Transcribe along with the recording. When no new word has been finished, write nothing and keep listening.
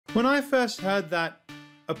When I first heard that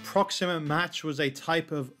approximate match was a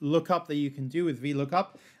type of lookup that you can do with VLOOKUP,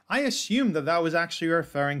 I assumed that that was actually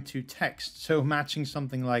referring to text. So matching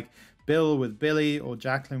something like Bill with Billy or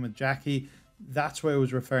Jacqueline with Jackie, that's what it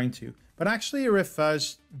was referring to. But actually it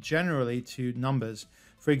refers generally to numbers.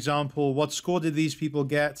 For example, what score did these people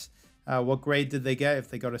get? What grade did they get? If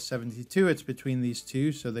they got a 72, it's between these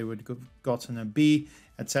two, so they would have gotten a B,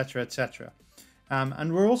 etc., etc.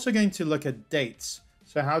 And we're also going to look at dates.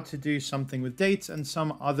 So how to do something with dates and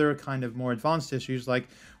some other kind of more advanced issues, like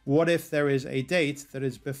what if there is a date that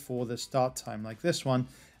is before the start time, like this one,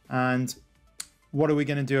 and what are we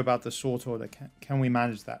going to do about the sort order? Can we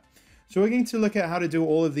manage that? So we're going to look at how to do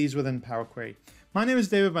all of these within Power Query. My name is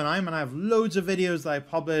David Benheim, and I have loads of videos that I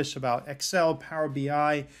publish about Excel, Power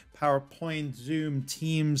BI, PowerPoint, Zoom,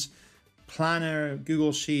 Teams, Planner,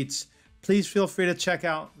 Google Sheets. Please feel free to check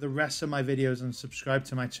out the rest of my videos and subscribe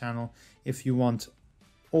to my channel if you want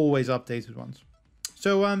always updated ones.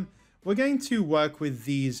 So we're going to work with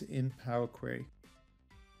these in Power Query.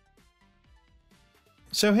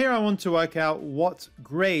 So here I want to work out what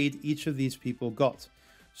grade each of these people got.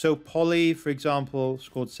 So Polly, for example,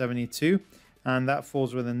 scored 72, and that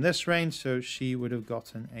falls within this range, so she would have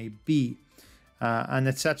gotten a B, and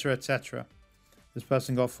etc., etc. This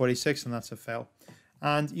person got 46, and that's a fail.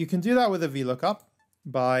 And you can do that with a VLOOKUP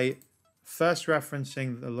by first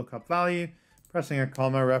referencing the lookup value, pressing a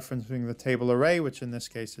comma, referencing the table array, which in this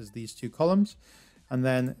case is these two columns, and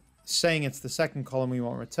then saying it's the second column we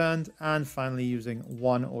want returned, and finally using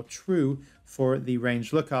 1 or true for the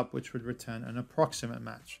range lookup, which would return an approximate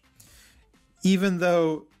match. Even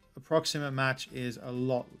though approximate match is a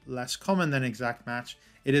lot less common than exact match,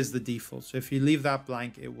 it is the default. So if you leave that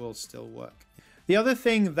blank, it will still work. The other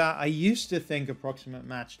thing that I used to think approximate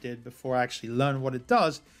match did before I actually learned what it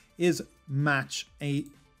does is match a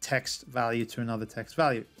text value to another text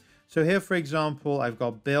value. So here, for example, I've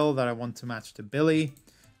got Bill that I want to match to Billy.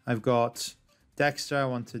 I've got Dexter I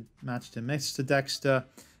want to match to Mr. Dexter.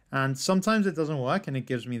 And sometimes it doesn't work and it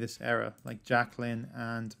gives me this error, like Jacqueline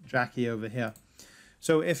and Jackie over here.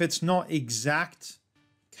 So if it's not exact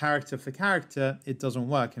character for character, it doesn't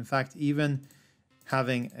work. In fact, even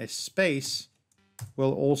having a space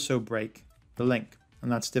will also break the link,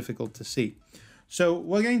 and that's difficult to see. So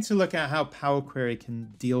we're going to look at how Power Query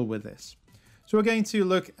can deal with this. So we're going to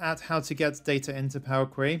look at how to get data into Power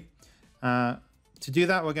Query. To do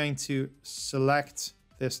that, we're going to select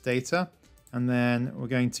this data, and then we're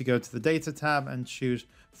going to go to the Data tab and choose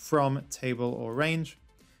From Table or Range.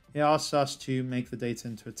 It asks us to make the data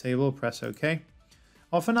into a table, press OK.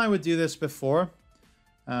 Often I would do this before,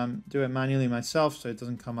 do it manually myself so it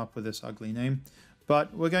doesn't come up with this ugly name.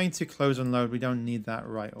 But we're going to close and load. We don't need that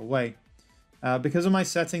right away. Because of my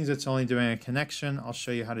settings, it's only doing a connection. I'll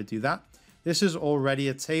show you how to do that. This is already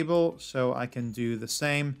a table, so I can do the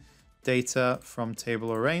same data from table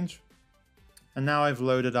or range. And now I've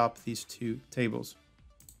loaded up these two tables.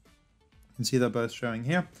 You can see they're both showing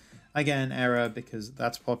here. I get an error because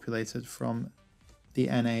that's populated from the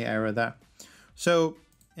NA error there. So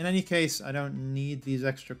in any case, I don't need these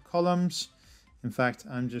extra columns. In fact,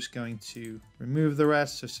 I'm just going to remove the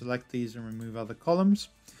rest. So select these and remove other columns.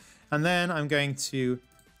 And then I'm going to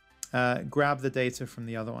grab the data from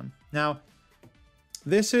the other one. Now,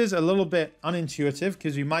 this is a little bit unintuitive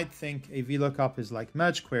because you might think a VLOOKUP is like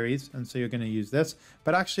merge queries, and so you're going to use this.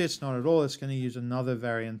 But actually, it's not at all. It's going to use another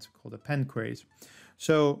variant called append queries.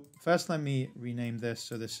 So first, let me rename this.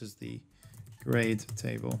 So this is the grade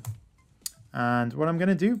table. And what I'm going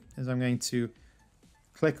to do is I'm going to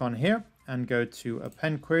click on here and go to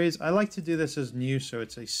append queries. I like to do this as new, so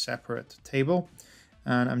it's a separate table.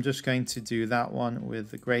 And I'm just going to do that one with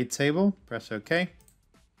the grade table, press OK.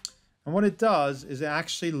 And what it does is it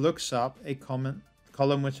actually looks up a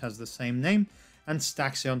column which has the same name and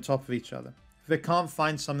stacks it on top of each other. If it can't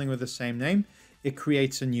find something with the same name, it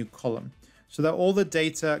creates a new column so that all the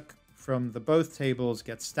data from the both tables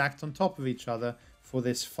get stacked on top of each other for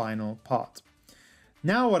this final part.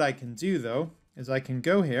 Now what I can do though is I can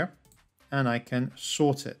go here and I can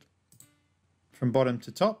sort it from bottom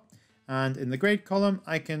to top. And in the grade column,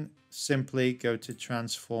 I can simply go to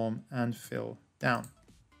transform and fill down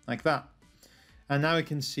like that. And now we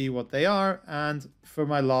can see what they are. And for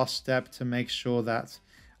my last step, to make sure that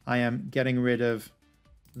I am getting rid of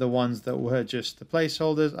the ones that were just the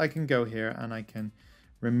placeholders, I can go here and I can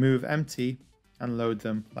remove empty and load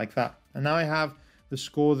them like that. And now I have the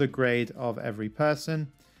score, the grade of every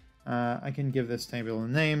person. I can give this table a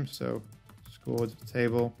name, so scored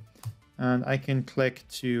table, and I can click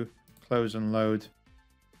to close and load.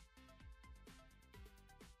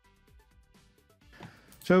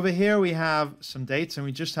 So over here we have some dates and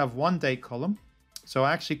we just have one date column. So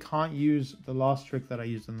I actually can't use the last trick that I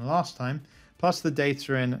used in the last time. Plus the dates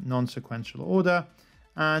are in non-sequential order.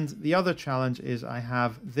 And the other challenge is I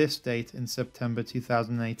have this date in September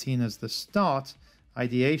 2018 as the start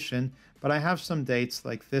ideation, but I have some dates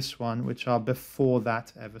like this one, which are before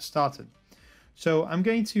that ever started. So I'm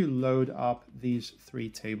going to load up these three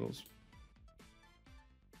tables.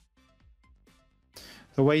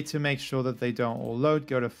 The way to make sure that they don't all load,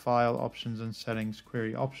 go to File, Options and Settings,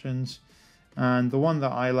 Query Options. And the one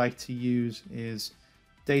that I like to use is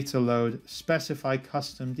Data Load, specify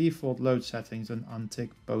custom default load settings and untick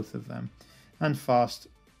both of them. And fast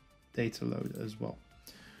data load as well.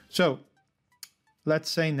 So let's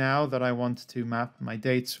say now that I want to map my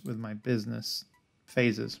dates with my business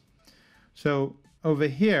phases. So over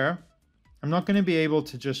here, I'm not going to be able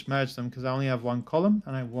to just merge them because I only have one column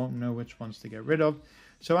and I won't know which ones to get rid of.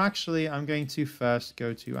 So actually, I'm going to first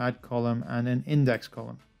go to Add Column and an Index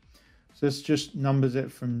column. So this just numbers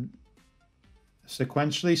it from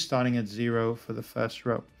sequentially, starting at 0 for the first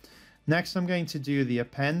row. Next, I'm going to do the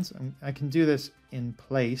append. I can do this in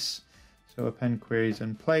place. So append queries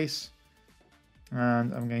in place.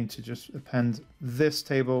 And I'm going to just append this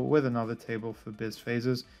table with another table for biz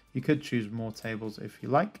phases. You could choose more tables if you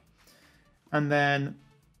like. And then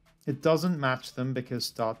it doesn't match them because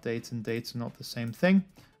start date and dates are not the same thing.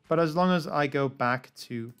 But as long as I go back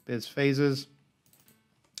to biz phases,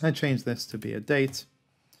 I change this to be a date.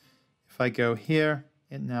 If I go here,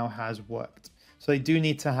 it now has worked. So they do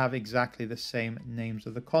need to have exactly the same names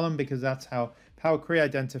of the column because that's how Power Query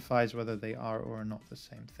identifies whether they are or are not the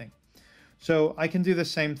same thing. So I can do the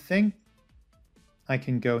same thing. I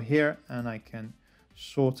can go here and I can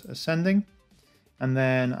sort ascending. And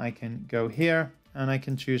then I can go here and I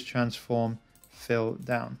can choose transform fill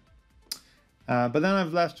down. But then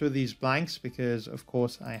I've left with these blanks because of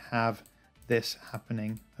course I have this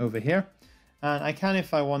happening over here. And I can,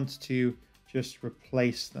 if I want to, just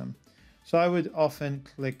replace them. So I would often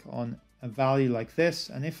click on a value like this.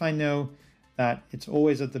 And if I know that it's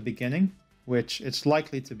always at the beginning, which it's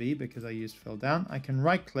likely to be because I used fill down, I can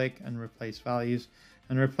right click and replace values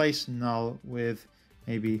and replace null with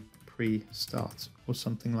maybe pre-start or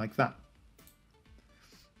something like that.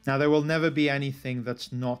 Now there will never be anything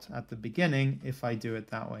that's not at the beginning if I do it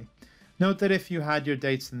that way. Note that if you had your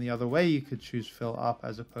dates in the other way, you could choose fill up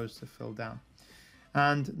as opposed to fill down.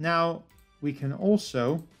 And now we can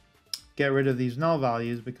also get rid of these null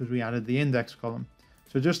values because we added the index column.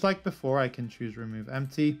 So just like before, I can choose remove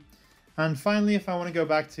empty. And finally, if I want to go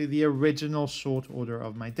back to the original sort order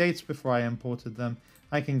of my dates before I imported them,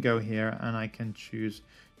 I can go here and I can choose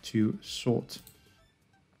to sort.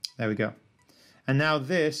 There we go. And now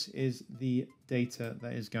this is the data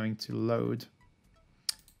that is going to load.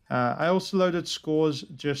 I also loaded scores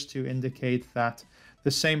just to indicate that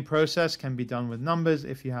the same process can be done with numbers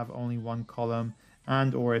if you have only one column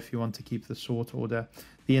and or if you want to keep the sort order.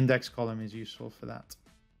 The index column is useful for that.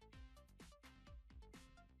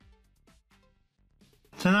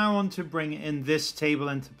 So now I want to bring in this table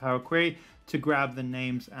into Power Query to grab the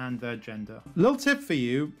names and their gender. Little tip for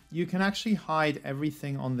you, you can actually hide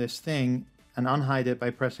everything on this thing and unhide it by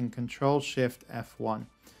pressing Ctrl-Shift-F1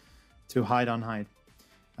 to hide unhide.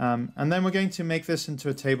 And then we're going to make this into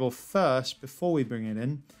a table first before we bring it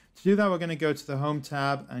in. To do that, we're going to go to the Home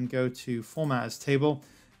tab and go to Format as Table.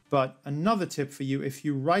 But another tip for you, if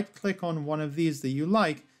you right-click on one of these that you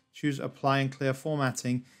like, choose Apply and Clear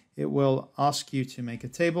Formatting, it will ask you to make a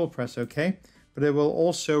table, press OK, but it will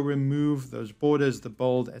also remove those borders, the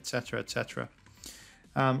bold, etc., etc.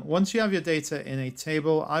 Once you have your data in a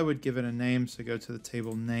table, I would give it a name. So go to the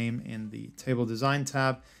table name in the Table Design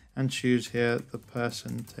tab and choose here the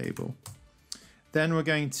person table. Then we're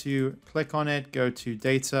going to click on it, go to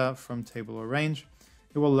Data from Table or Range.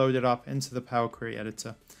 It will load it up into the Power Query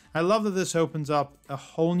editor. I love that this opens up a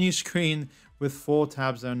whole new screen with 4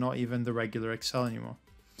 tabs that are not even the regular Excel anymore.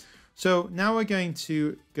 So now we're going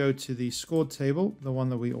to go to the scored table, the one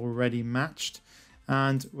that we already matched,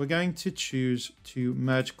 and we're going to choose to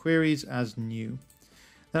merge queries as new.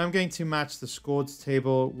 Then I'm going to match the scored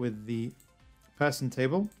table with the person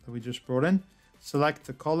table that we just brought in. Select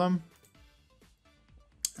the column,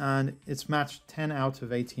 and it's matched 10 out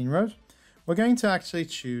of 18 rows. We're going to actually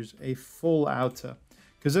choose a full outer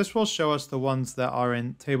because this will show us the ones that are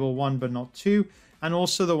in table 1 but not 2, and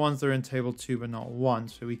also the ones that are in table 2 but not 1,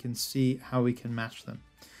 so we can see how we can match them.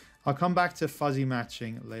 I'll come back to fuzzy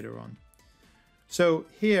matching later on. So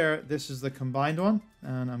here, this is the combined one,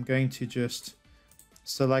 and I'm going to just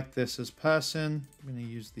select this as person. I'm going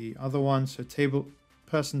to use the other one, so table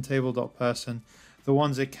person table.person. the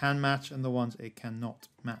ones it can match and the ones it cannot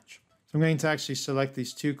match. So I'm going to actually select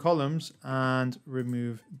these two columns and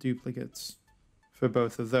remove duplicates for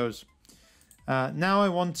both of those. Now I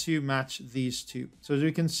want to match these two. So as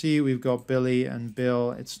you can see, we've got Billy and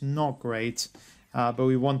Bill. It's not great, but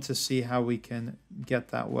we want to see how we can get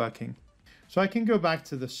that working. So I can go back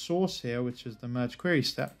to the source here, which is the merge query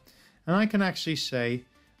step, and I can actually say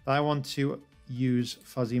that I want to use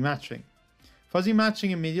fuzzy matching. Fuzzy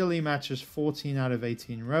matching immediately matches 14 out of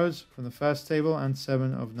 18 rows from the first table and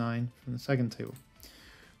 7 of 9 from the second table.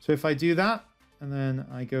 So if I do that, and then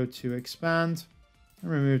I go to expand and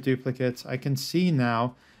remove duplicates, I can see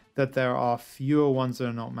now that there are fewer ones that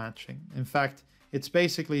are not matching. In fact, it's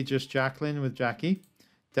basically just Jacqueline with Jackie,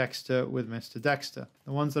 Dexter with Mr. Dexter,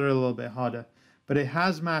 the ones that are a little bit harder. But it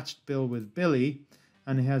has matched Bill with Billy,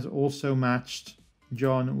 and it has also matched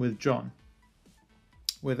John with John,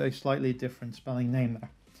 with a slightly different spelling name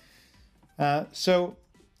there. So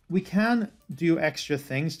we can do extra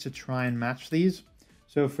things to try and match these.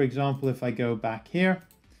 So for example, if I go back here,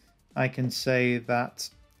 I can say that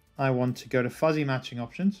I want to go to fuzzy matching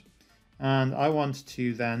options, and I want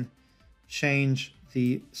to then change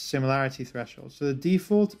the similarity threshold. So the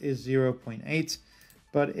default is 0.8,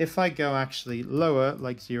 but if I go actually lower,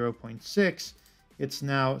 like 0.6, it's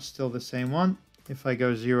now still the same one. If I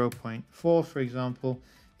go 0.4, for example,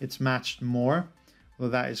 it's matched more. Well,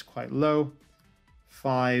 that is quite low.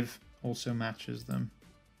 5 also matches them.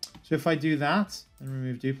 So if I do that and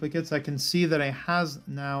remove duplicates, I can see that it has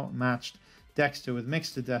now matched Dexter with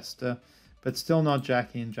Mr. Dexter, but still not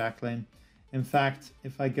Jackie and Jacqueline. In fact,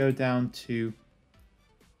 if I go down to,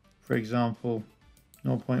 for example,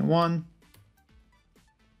 0.1,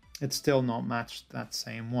 it's still not matched that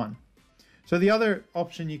same one. So the other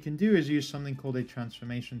option you can do is use something called a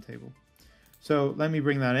transformation table. So let me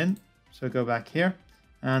bring that in. So go back here,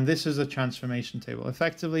 and this is a transformation table,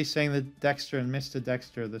 effectively saying that Dexter and Mr.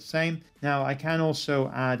 Dexter are the same. Now I can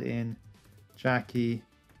also add in Jackie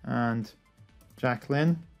and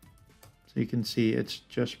Jacqueline. So you can see it's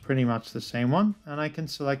just pretty much the same one. And I can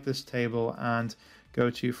select this table and go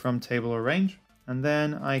to from table arrange, and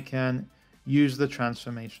then I can use the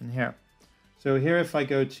transformation here. So here, if I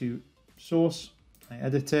go to source, I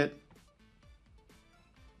edit it,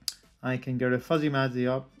 I can go to fuzzy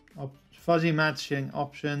matching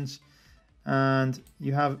options, and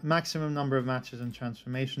you have maximum number of matches in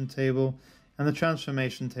transformation table, and the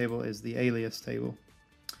transformation table is the alias table.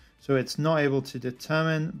 So it's not able to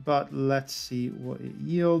determine, but let's see what it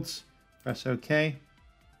yields. Press OK.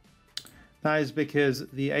 That is because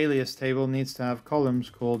the alias table needs to have columns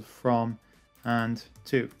called from and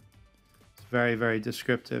to. It's very, very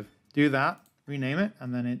descriptive. Do that, rename it,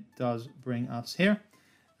 and then it does bring us here.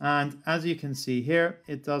 And as you can see here,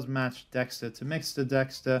 it does match Dexter to Mr.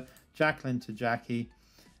 Dexter, Jacqueline to Jackie,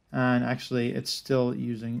 and actually it's still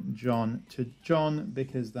using John to John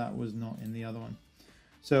because that was not in the other one.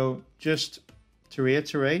 So just to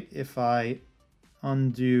reiterate, if I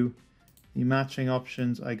undo the matching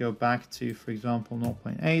options, I go back to, for example,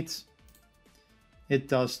 0.8, it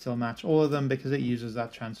does still match all of them because it uses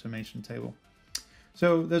that transformation table.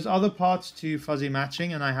 So there's other parts to fuzzy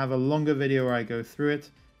matching, and I have a longer video where I go through it.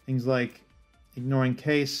 Things like ignoring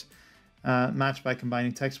case, match by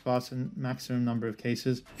combining text parts, and maximum number of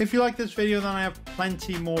cases. If you like this video, then I have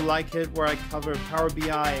plenty more like it where I cover Power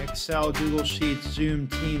BI, Excel, Google Sheets, Zoom,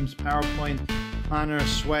 Teams, PowerPoint, Planner,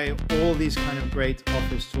 Sway, all these kind of great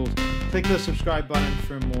Office tools. Click the subscribe button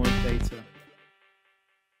for more data.